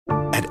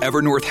At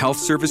Evernorth Health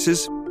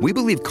Services, we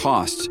believe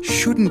costs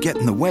shouldn't get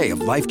in the way of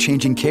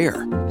life-changing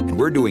care, and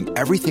we're doing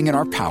everything in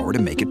our power to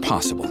make it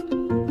possible.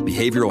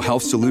 Behavioral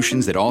health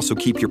solutions that also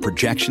keep your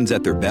projections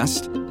at their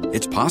best?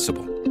 It's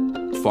possible.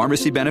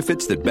 Pharmacy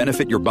benefits that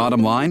benefit your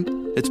bottom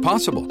line? It's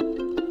possible.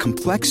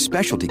 Complex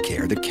specialty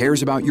care that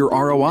cares about your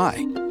ROI?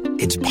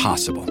 It's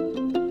possible.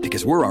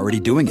 Because we're already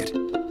doing it.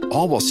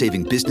 All while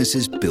saving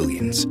businesses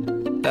billions.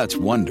 That's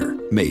Wonder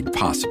made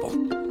possible.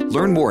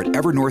 Learn more at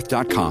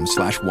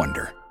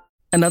evernorth.com/wonder.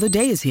 Another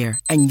day is here,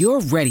 and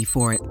you're ready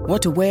for it.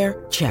 What to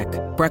wear? Check.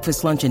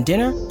 Breakfast, lunch, and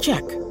dinner?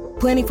 Check.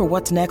 Planning for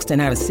what's next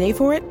and how to save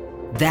for it?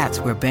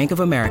 That's where Bank of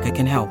America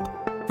can help.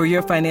 For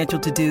your financial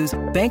to-dos,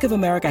 Bank of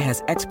America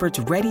has experts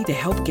ready to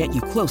help get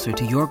you closer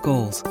to your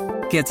goals.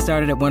 Get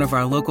started at one of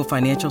our local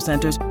financial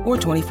centers or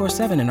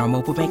 24/7 in our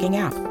mobile banking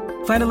app.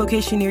 Find a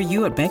location near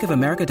you at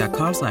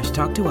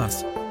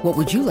bankofamerica.com/talktous. What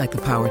would you like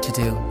the power to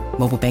do?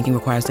 Mobile banking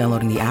requires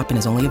downloading the app and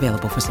is only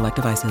available for select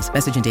devices.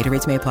 Message and data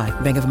rates may apply.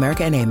 Bank of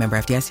America N.A., member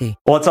FDIC.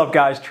 What's up,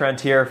 guys?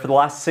 Trent here. For the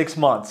last 6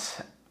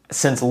 months,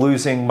 since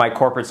losing my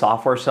corporate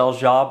software sales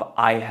job,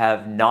 I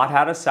have not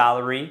had a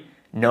salary,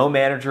 no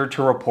manager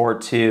to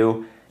report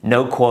to,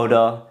 no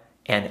quota,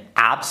 and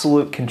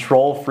absolute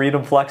control,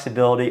 freedom,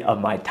 flexibility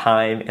of my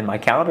time and my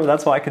calendar.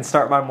 That's why I can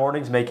start my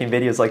mornings making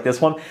videos like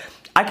this one.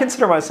 I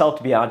consider myself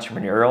to be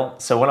entrepreneurial.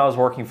 So when I was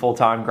working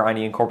full-time,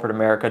 grinding in corporate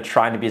America,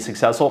 trying to be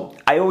successful,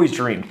 I always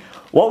dreamed,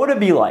 what would it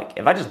be like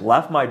if I just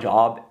left my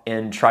job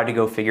and tried to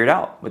go figure it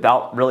out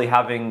without really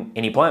having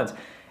any plans?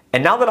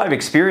 And now that I've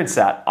experienced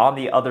that on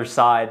the other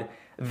side,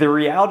 the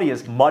reality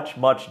is much,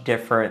 much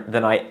different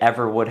than I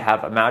ever would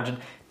have imagined.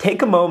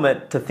 Take a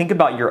moment to think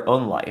about your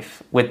own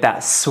life with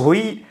that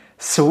sweet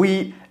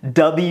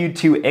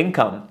W-2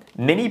 income.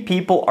 Many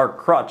people are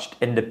crutched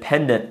and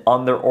dependent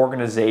on their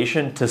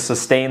organization to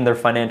sustain their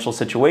financial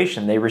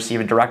situation. They receive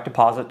a direct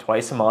deposit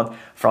twice a month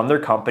from their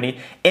company.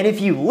 And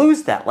if you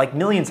lose that, like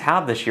millions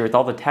have this year with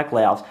all the tech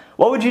layoffs,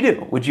 what would you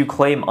do? Would you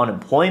claim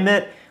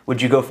unemployment?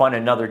 Would you go find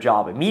another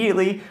job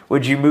immediately?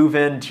 Would you move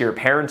into your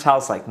parents'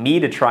 house like me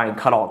to try and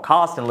cut all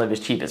costs and live as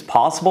cheap as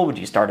possible? Would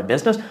you start a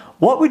business?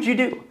 What would you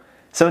do?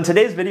 So in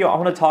today's video, I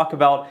want to talk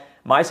about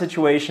my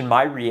situation,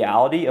 my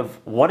reality of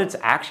what it's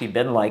actually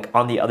been like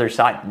on the other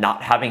side,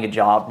 not having a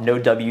job, no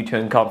W-2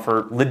 income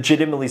for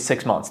legitimately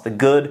 6 months, the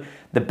good,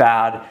 the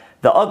bad,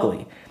 the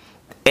ugly.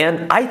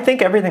 And I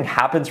think everything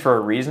happens for a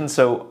reason,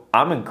 so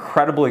I'm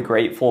incredibly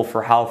grateful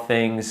for how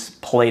things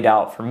played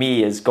out for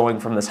me, is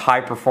going from this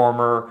high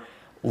performer,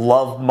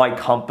 love my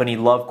company,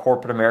 love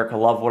corporate America,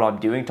 love what I'm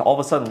doing, to all of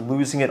a sudden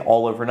losing it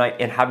all overnight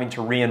and having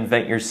to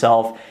reinvent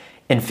yourself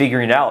and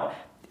figuring it out.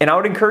 And I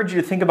would encourage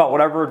you to think about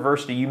whatever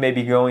adversity you may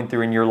be going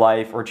through in your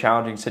life or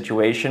challenging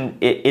situation.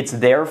 It's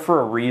there for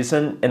a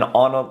reason, and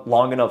on a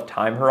long enough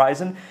time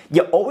horizon,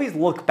 you always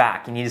look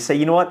back and you just say,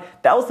 you know what,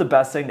 that was the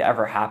best thing to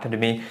ever happen to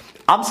me.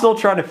 I'm still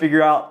trying to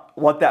figure out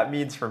what that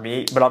means for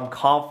me, but I'm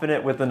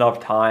confident with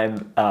enough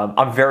time.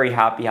 I'm very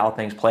happy how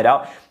things played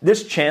out.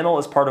 This channel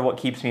is part of what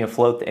keeps me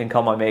afloat, the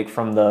income I make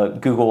from the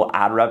Google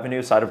ad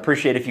revenue. So I'd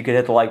appreciate if you could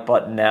hit the like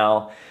button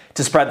now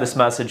to spread this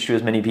message to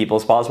as many people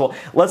as possible.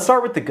 Let's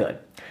start with the good.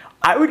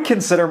 I would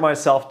consider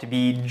myself to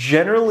be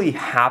generally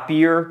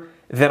happier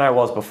than I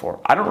was before.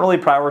 I don't really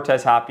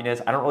prioritize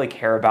happiness. I don't really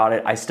care about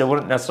it. I still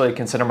wouldn't necessarily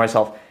consider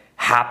myself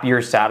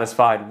happier,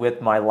 satisfied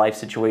with my life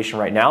situation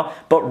right now.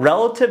 But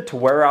relative to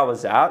where I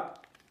was at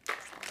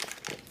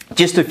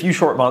just a few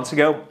short months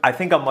ago, I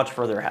think I'm much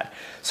further ahead.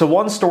 So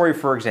one story,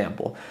 for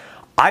example,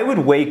 I would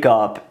wake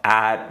up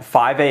at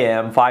 5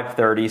 a.m.,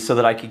 5:30 so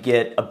that I could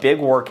get a big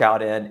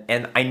workout in.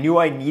 And I knew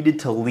I needed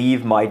to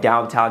leave my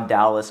downtown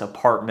Dallas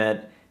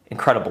apartment.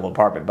 Incredible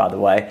apartment, by the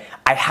way.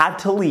 I had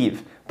to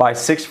leave by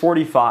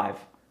 6:45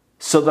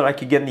 so that I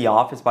could get in the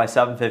office by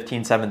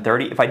 7:15,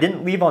 7:30. If I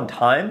didn't leave on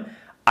time,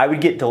 I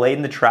would get delayed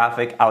in the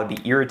traffic. I would be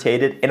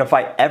irritated. And if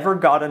I ever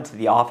got into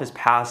the office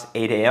past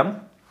 8 a.m.,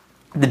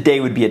 the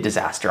day would be a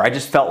disaster. I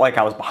just felt like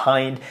I was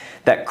behind,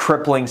 that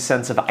crippling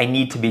sense of I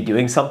need to be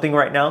doing something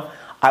right now.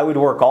 I would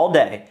work all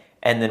day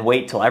and then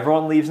wait till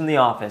everyone leaves in the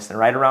office. And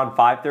right around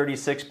 5:30,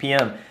 6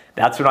 p.m.,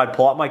 that's when I'd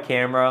pull out my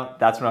camera.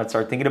 That's when I'd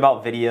start thinking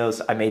about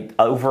videos. I made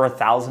over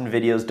 1,000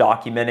 videos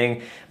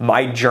documenting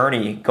my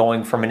journey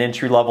going from an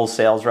entry-level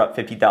sales rep,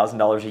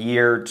 $50,000 a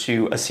year,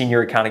 to a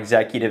senior account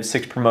executive,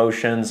 6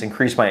 promotions,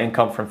 increased my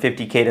income from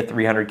 50K to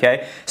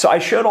 300K. So I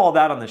showed all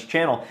that on this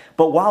channel,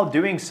 but while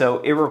doing so,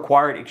 it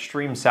required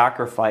extreme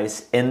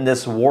sacrifice in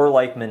this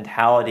warlike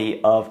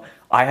mentality of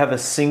I have a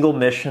single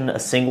mission, a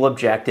single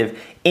objective.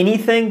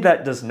 Anything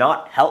that does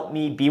not help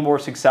me be more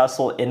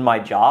successful in my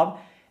job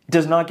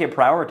does not get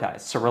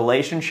prioritized. So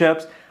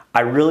relationships,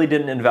 I really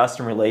didn't invest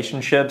in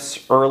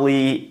relationships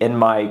early in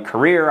my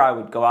career. I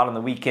would go out on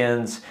the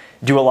weekends,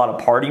 do a lot of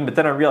partying, but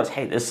then I realized,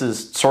 hey, this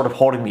is sort of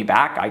holding me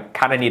back. I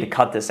kind of need to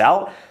cut this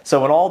out.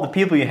 So when all the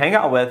people you hang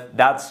out with,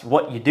 that's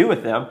what you do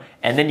with them,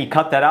 and then you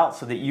cut that out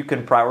so that you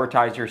can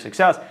prioritize your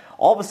success.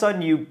 All of a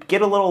sudden you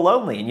get a little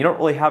lonely and you don't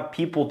really have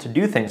people to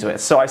do things with.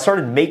 So I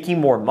started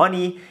making more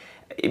money,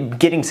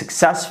 getting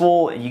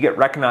successful, you get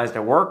recognized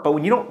at work, but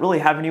when you don't really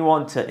have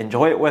anyone to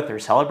enjoy it with or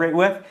celebrate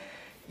with,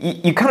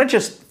 you kind of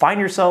just find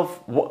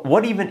yourself,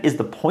 what even is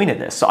the point of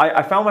this? So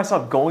I found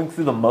myself going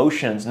through the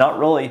motions, not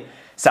really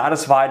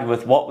satisfied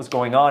with what was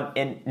going on.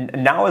 And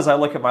now as I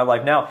look at my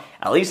life now,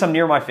 at least I'm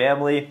near my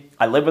family.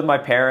 I live with my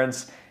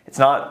parents. It's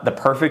not the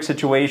perfect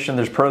situation.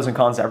 There's pros and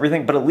cons to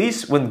everything, but at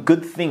least when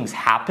good things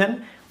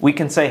happen, we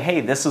can say,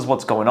 hey, this is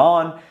what's going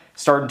on.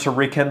 Started to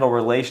rekindle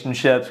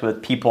relationships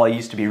with people I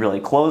used to be really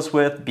close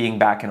with, being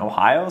back in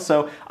Ohio.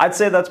 So I'd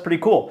say that's pretty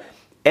cool.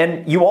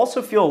 And you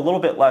also feel a little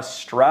bit less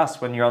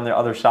stressed when you're on the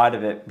other side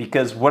of it,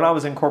 because when I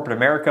was in corporate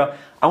America,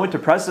 I went to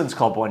President's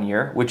Club one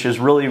year, which is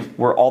really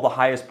where all the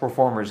highest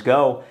performers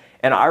go.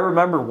 And I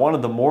remember one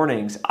of the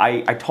mornings,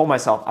 I told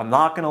myself, I'm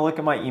not gonna look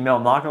at my email,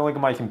 I'm not gonna look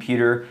at my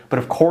computer, but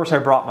of course I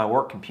brought my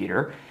work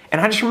computer. And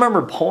I just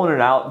remember pulling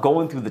it out,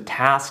 going through the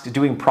tasks,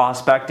 doing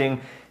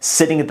prospecting,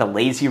 sitting at the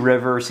lazy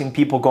river, seeing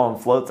people go on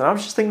floats. And I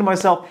was just thinking to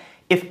myself,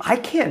 if I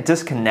can't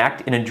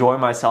disconnect and enjoy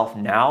myself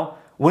now,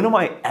 when am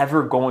I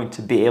ever going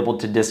to be able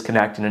to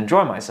disconnect and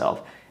enjoy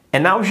myself?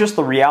 And that was just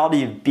the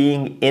reality of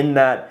being in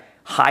that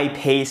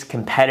high-paced,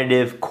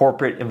 competitive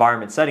corporate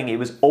environment setting. It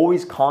was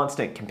always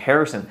constant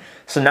comparison.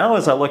 So now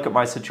as I look at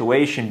my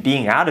situation,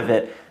 being out of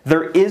it,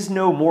 there is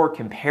no more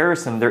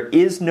comparison. There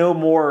is no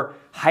more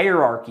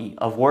hierarchy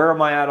of where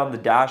am I at on the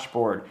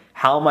dashboard?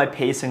 How am I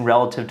pacing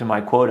relative to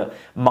my quota?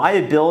 My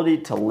ability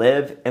to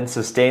live and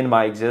sustain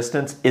my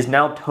existence is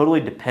now totally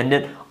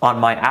dependent on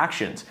my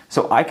actions.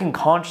 So I can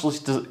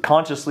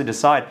consciously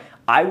decide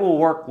I will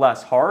work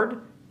less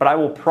hard, but I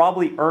will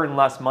probably earn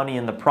less money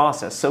in the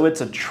process. So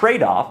it's a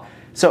trade-off.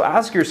 So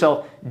ask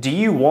yourself, do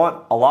you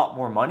want a lot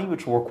more money,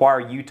 which will require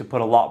you to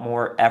put a lot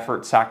more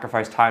effort,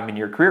 sacrifice time in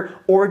your career,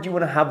 or do you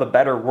want to have a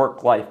better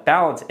work-life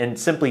balance and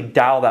simply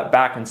dial that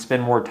back and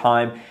spend more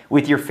time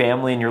with your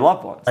family and your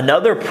loved ones?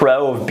 Another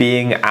pro of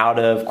being out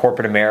of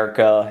corporate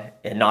America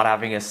and not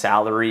having a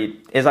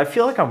salary is I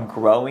feel like I'm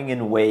growing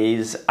in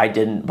ways I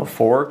didn't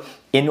before.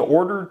 In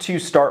order to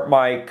start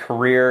my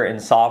career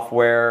in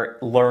software,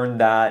 learn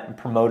that, and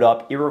promote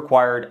up, it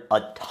required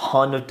a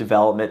ton of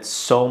development,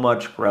 so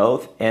much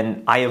growth,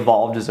 and I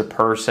evolved as a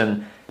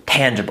person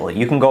tangibly.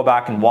 You can go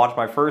back and watch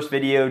my first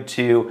video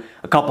to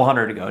a couple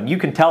hundred ago, and you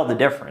can tell the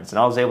difference. And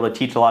I was able to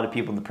teach a lot of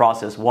people in the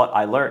process what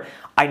I learned.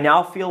 I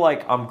now feel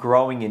like I'm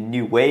growing in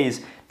new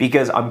ways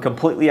because I'm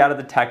completely out of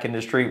the tech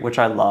industry, which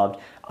I loved.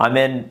 I'm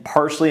in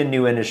partially a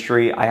new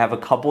industry. I have a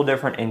couple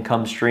different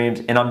income streams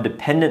and I'm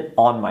dependent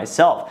on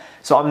myself.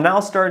 So I'm now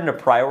starting to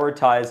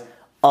prioritize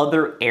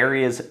other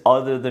areas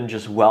other than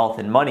just wealth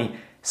and money,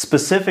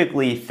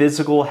 specifically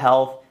physical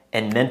health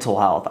and mental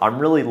health. I'm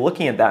really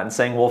looking at that and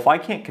saying, well, if I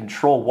can't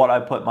control what I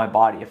put in my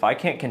body, if I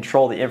can't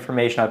control the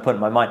information I put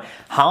in my mind,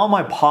 how am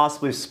I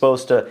possibly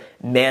supposed to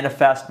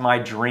manifest my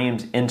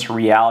dreams into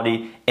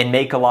reality and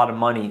make a lot of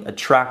money,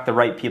 attract the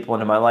right people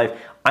into my life?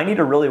 I need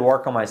to really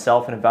work on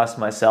myself and invest in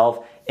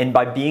myself. And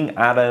by being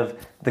out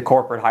of the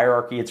corporate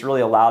hierarchy, it's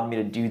really allowed me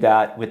to do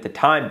that with the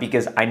time,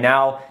 because I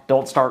now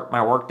don't start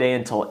my workday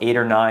until 8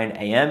 or 9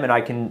 a.m. and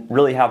I can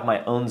really have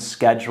my own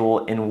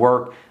schedule and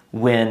work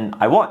when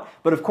I want.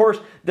 But of course,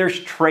 there's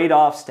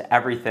trade-offs to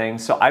everything.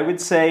 So I would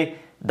say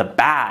the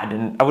bad,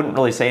 and I wouldn't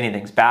really say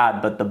anything's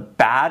bad, but the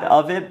bad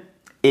of it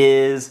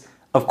is,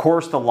 of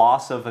course, the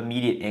loss of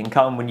immediate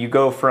income. When you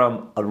go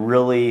from a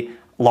really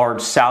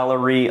large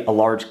salary, a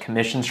large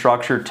commission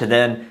structure, to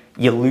then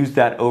you lose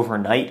that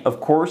overnight, of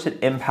course, it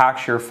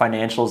impacts your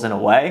financials in a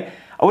way.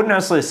 I wouldn't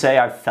necessarily say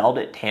I've felt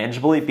it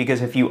tangibly,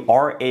 because if you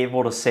are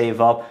able to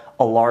save up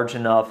a large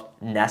enough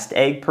nest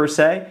egg per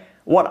se,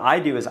 what I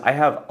do is I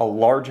have a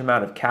large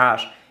amount of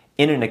cash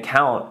in an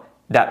account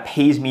that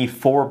pays me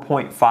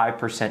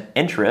 4.5%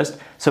 interest.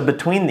 So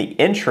between the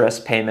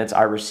interest payments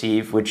I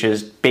receive, which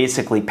is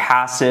basically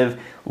passive,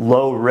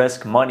 low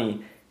risk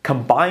money,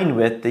 combined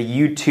with the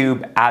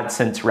YouTube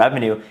AdSense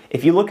revenue,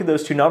 if you look at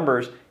those two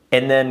numbers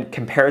and then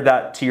compare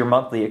that to your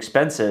monthly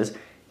expenses,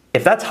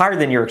 if that's higher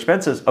than your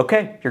expenses,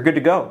 okay, you're good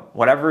to go.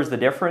 Whatever is the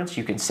difference,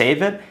 you can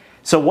save it.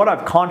 So what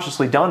I've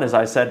consciously done is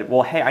I said,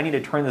 well, hey, I need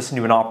to turn this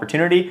into an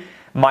opportunity.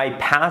 My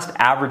past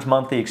average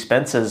monthly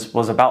expenses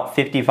was about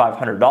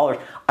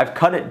 $5,500. I've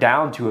cut it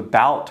down to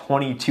about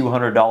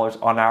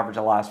 $2,200 on average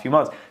the last few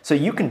months. So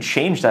you can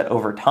change that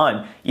over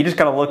time. You just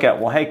gotta look at,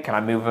 well, hey, can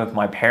I move in with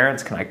my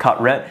parents? Can I cut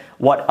rent?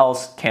 What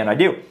else can I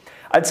do?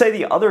 I'd say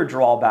the other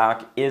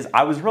drawback is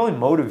I was really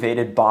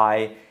motivated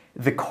by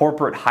the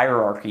corporate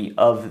hierarchy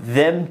of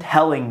them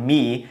telling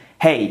me,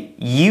 hey,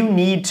 you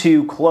need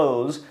to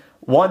close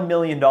 $1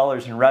 million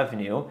in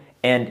revenue,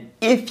 and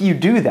if you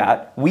do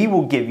that, we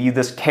will give you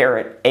this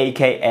carrot,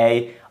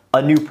 aka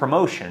a new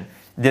promotion,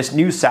 this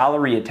new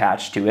salary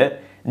attached to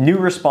it, new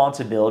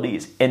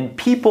responsibilities, and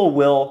people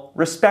will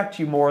respect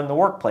you more in the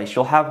workplace.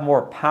 You'll have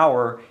more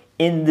power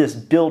in this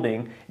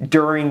building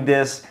during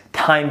this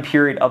time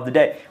period of the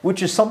day,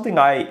 which is something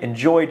I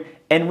enjoyed.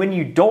 And when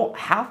you don't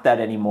have that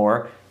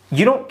anymore,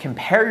 you don't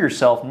compare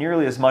yourself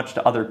nearly as much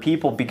to other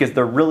people, because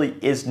there really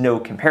is no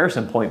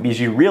comparison point, because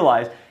you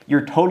realize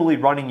you're totally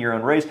running your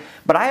own race.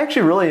 But I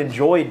actually really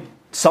enjoyed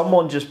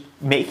someone just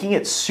making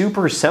it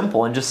super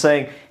simple and just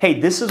saying, hey,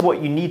 this is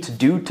what you need to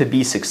do to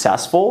be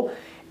successful.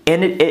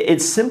 And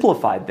it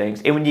simplified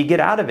things. And when you get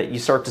out of it, you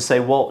start to say,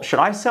 well, should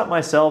I set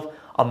myself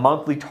a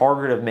monthly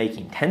target of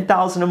making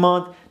 $10,000 a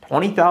month,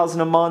 $20,000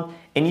 a month?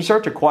 And you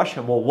start to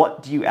question, well,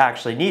 what do you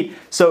actually need?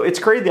 So it's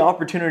created the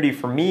opportunity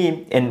for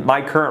me in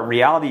my current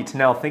reality to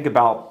now think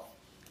about,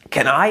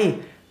 can I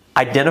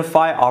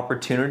identify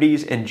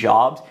opportunities and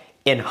jobs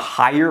and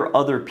hire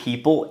other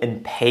people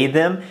and pay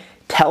them,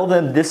 tell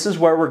them this is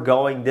where we're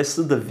going, this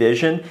is the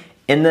vision,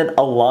 and then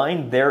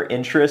align their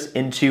interests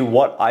into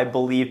what I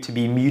believe to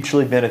be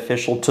mutually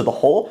beneficial to the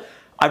whole?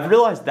 I've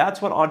realized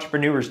that's what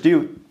entrepreneurs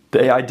do.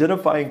 They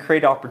identify and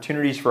create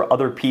opportunities for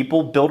other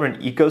people, build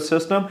an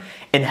ecosystem,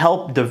 and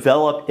help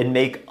develop and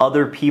make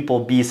other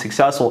people be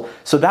successful.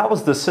 So that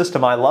was the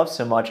system I love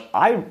so much.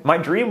 My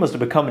dream was to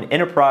become an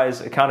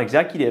enterprise account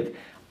executive.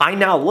 I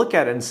now look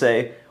at it and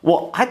say,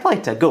 well, I'd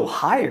like to go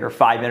hire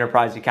 5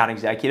 enterprise account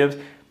executives,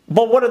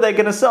 but what are they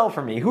going to sell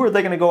for me? Who are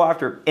they going to go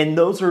after? And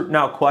those are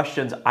now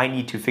questions I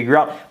need to figure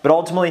out. But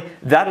ultimately,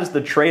 that is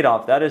the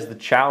trade-off. That is the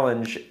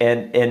challenge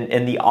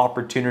and the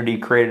opportunity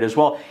created as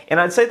well. And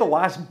I'd say the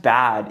last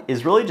bad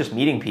is really just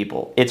meeting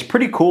people. It's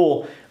pretty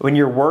cool when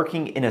you're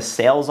working in a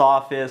sales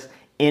office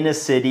in a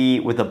city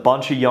with a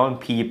bunch of young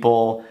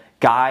people,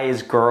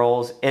 guys,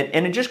 girls,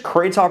 and it just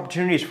creates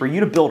opportunities for you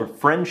to build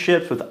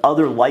friendships with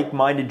other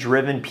like-minded,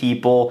 driven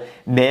people,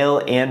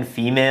 male and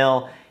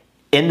female.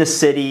 In the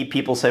city,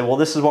 people say, well,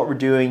 this is what we're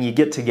doing. You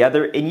get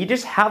together and you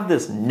just have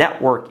this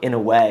network in a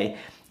way,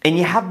 and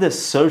you have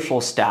this social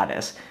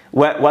status,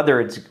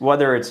 whether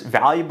it's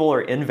valuable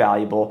or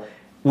invaluable.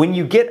 When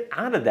you get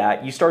out of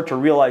that, you start to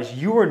realize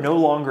you are no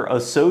longer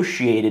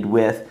associated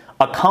with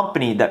a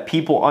company that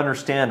people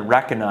understand,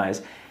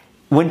 recognize.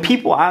 When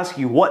people ask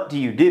you, what do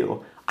you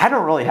do? I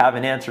don't really have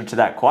an answer to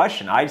that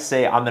question. I'd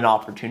say I'm an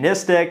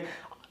opportunistic.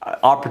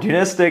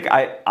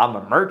 I'm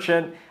a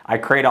merchant. I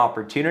create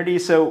opportunity.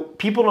 So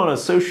people don't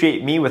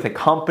associate me with a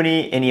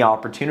company, any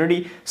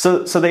opportunity.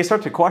 So they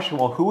start to question,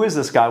 well, who is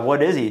this guy?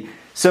 What is he?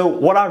 So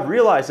what I've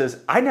realized is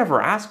I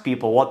never ask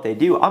people what they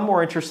do. I'm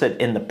more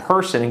interested in the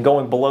person and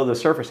going below the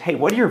surface. Hey,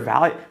 what are your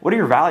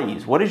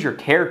values? What is your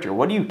character?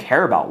 What do you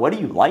care about? What do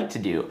you like to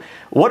do?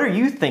 What are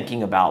you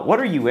thinking about?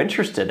 What are you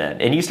interested in?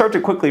 And you start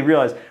to quickly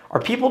realize,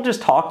 are people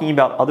just talking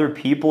about other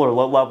people or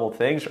low-level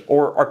things,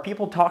 or are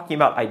people talking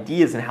about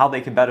ideas and how they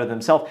can better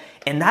themselves?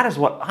 And that is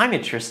what I'm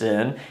interested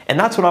in, and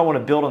that's what I want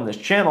to build on this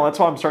channel. That's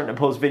why I'm starting to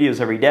post videos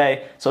every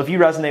day. So if you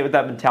resonate with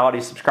that mentality,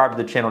 subscribe to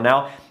the channel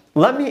now.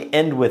 Let me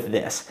end with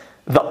this.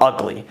 The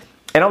ugly.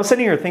 And I was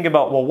sitting here thinking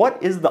about, well,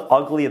 what is the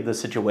ugly of the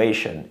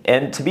situation?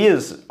 And to be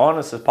as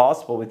honest as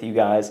possible with you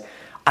guys,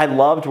 I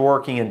loved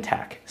working in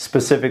tech,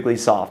 specifically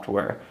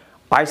software.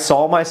 I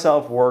saw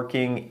myself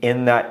working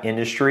in that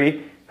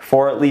industry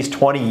for at least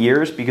 20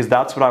 years because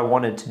that's what I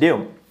wanted to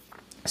do.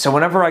 So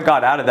whenever I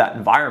got out of that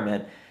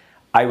environment,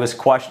 I was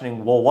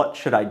questioning, well, what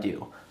should I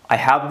do? I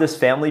have this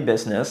family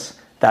business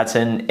that's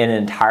in an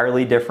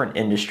entirely different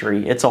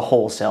industry. It's a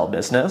wholesale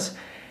business.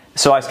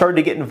 So I started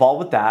to get involved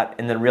with that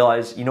and then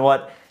realized, you know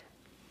what?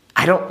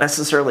 I don't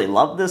necessarily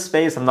love this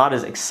space. I'm not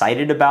as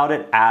excited about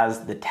it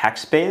as the tech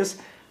space.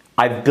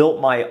 I've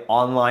built my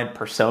online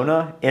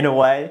persona in a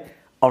way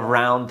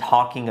around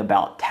talking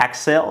about tech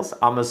sales.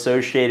 I'm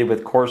associated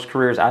with Course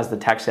Careers as the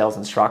tech sales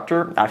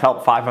instructor. I've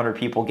helped 500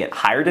 people get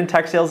hired in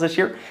tech sales this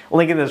year.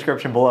 Link in the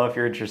description below if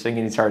you're interested in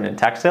getting started in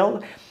tech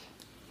sales.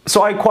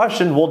 So I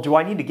questioned, well, do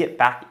I need to get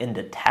back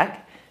into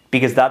tech?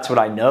 Because that's what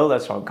I know,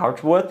 that's what I'm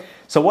comfortable with.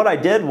 So what I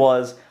did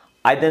was,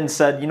 I then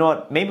said, you know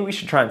what, maybe we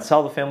should try and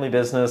sell the family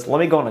business. Let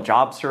me go on a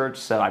job search.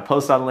 So I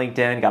posted on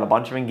LinkedIn, got a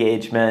bunch of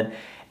engagement,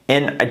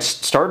 and I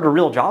started a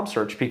real job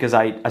search because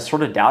I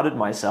sort of doubted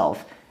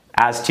myself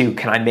as to,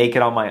 can I make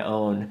it on my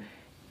own?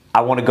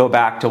 I want to go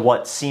back to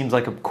what seems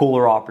like a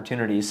cooler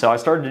opportunity. So I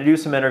started to do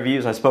some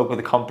interviews. I spoke with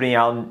a company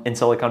out in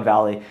Silicon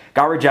Valley,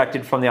 got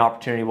rejected from the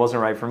opportunity,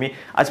 wasn't right for me.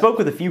 I spoke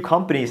with a few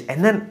companies,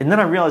 and then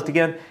I realized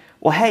again,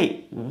 well,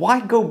 hey, why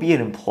go be an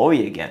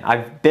employee again?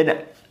 I've been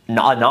a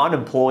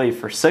non-employee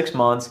for 6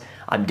 months.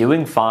 I'm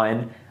doing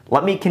fine.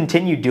 Let me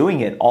continue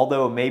doing it,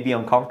 although it may be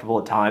uncomfortable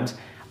at times.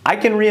 I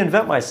can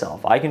reinvent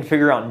myself. I can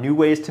figure out new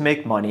ways to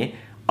make money.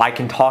 I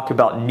can talk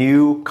about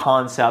new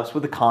concepts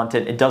with the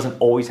content. It doesn't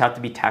always have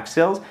to be tech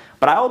sales,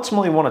 but I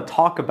ultimately want to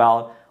talk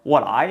about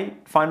what I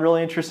find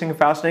really interesting and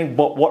fascinating,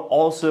 but what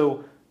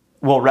also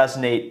will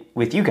resonate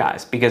with you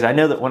guys, because I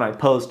know that when I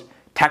post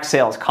tech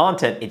sales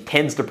content, it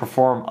tends to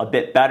perform a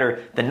bit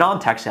better than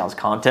non-tech sales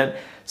content.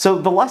 So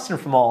the lesson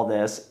from all of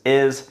this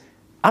is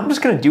I'm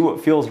just going to do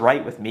what feels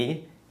right with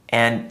me,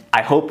 and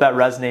I hope that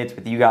resonates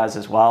with you guys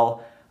as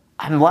well.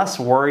 I'm less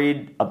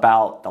worried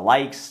about the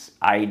likes.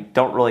 I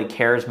don't really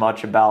care as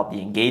much about the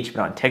engagement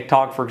on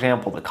TikTok, for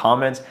example, the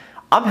comments.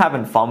 I'm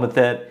having fun with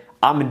it.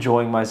 I'm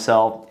enjoying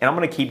myself, and I'm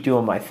going to keep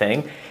doing my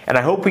thing. And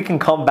I hope we can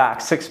come back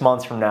 6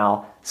 months from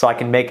now so I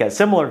can make a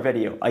similar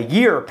video. A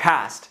year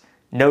past,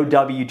 no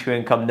W-2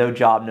 income, no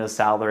job, no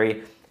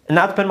salary. And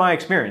that's been my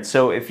experience.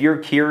 So if you're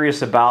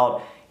curious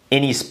about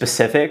any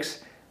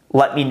specifics,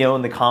 let me know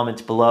in the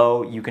comments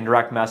below. You can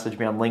direct message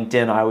me on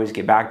LinkedIn. I always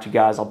get back to you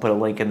guys. I'll put a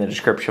link in the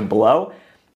description below.